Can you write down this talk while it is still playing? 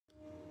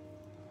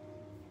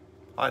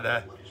Hi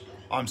there,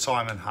 I'm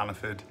Simon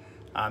Hannaford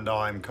and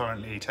I'm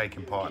currently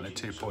taking part in a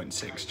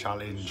 2.6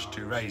 challenge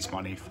to raise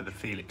money for the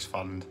Felix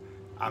Fund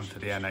and for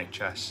the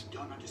NHS.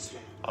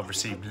 I've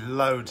received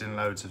loads and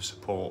loads of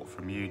support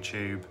from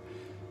YouTube,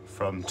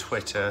 from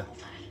Twitter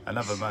and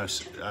other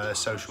most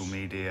social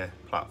media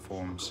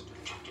platforms.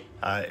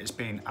 It's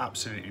been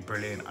absolutely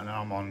brilliant and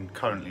I'm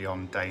currently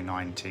on day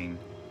 19.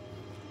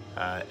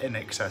 In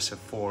excess of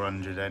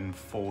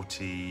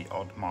 440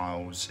 odd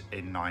miles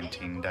in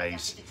 19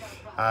 days.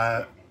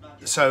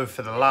 So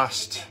for the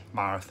last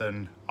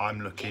marathon,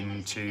 I'm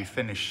looking to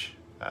finish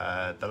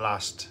the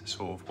last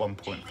sort of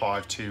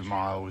 1.52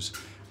 miles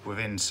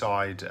within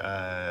inside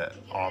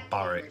our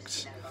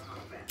barracks.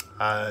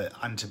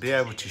 And to be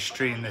able to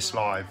stream this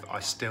live,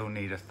 I still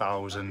need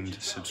 1,000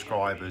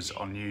 subscribers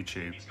on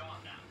YouTube.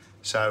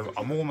 So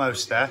I'm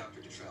almost there.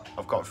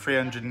 I've got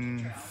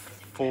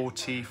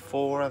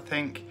 344, I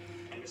think.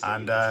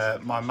 And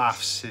my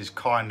maths is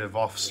kind of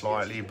off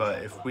slightly,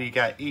 but if we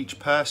get each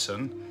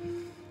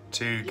person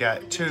to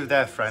get 2 of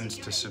their friends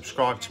to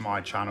subscribe to my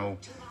channel,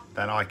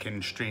 then I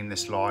can stream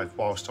this live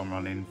whilst I'm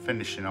running,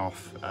 finishing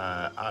off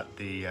at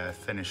the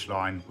finish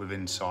line with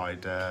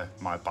inside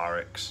my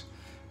barracks.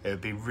 It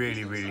would be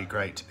really, really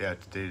great to be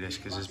able to do this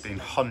because there's been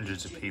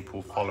hundreds of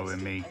people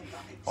following me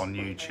on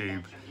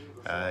YouTube,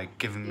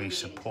 giving me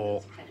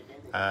support,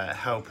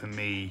 helping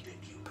me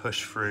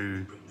push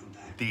through.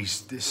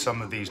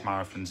 Some of these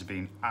marathons have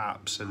been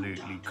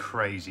absolutely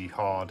crazy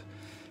hard,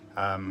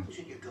 and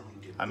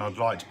I'd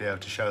like to be able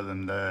to show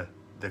them the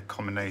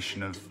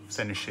combination of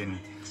finishing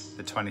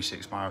the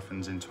 26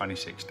 marathons in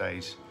 26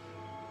 days.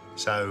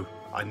 So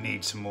I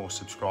need some more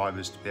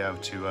subscribers to be able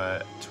to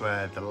air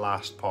the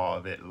last part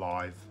of it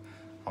live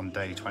on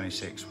day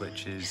 26,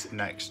 which is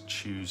next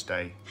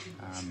Tuesday.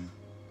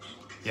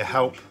 Your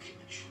help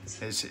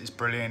is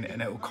brilliant and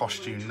it will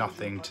cost you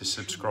nothing to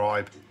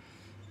subscribe.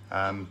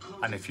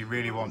 And if you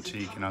really want to,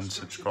 you can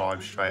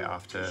unsubscribe straight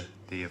after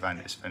the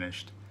event is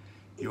finished.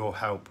 Your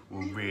help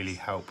will really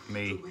help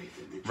me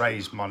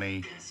raise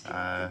money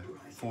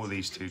for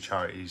these 2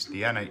 charities,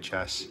 the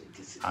NHS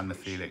and the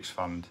Felix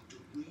Fund.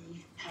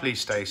 Please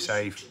stay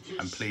safe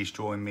and please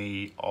join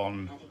me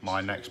on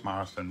my next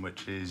marathon,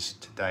 which is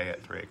today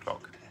at 3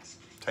 o'clock.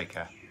 Take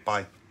care.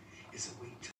 Bye.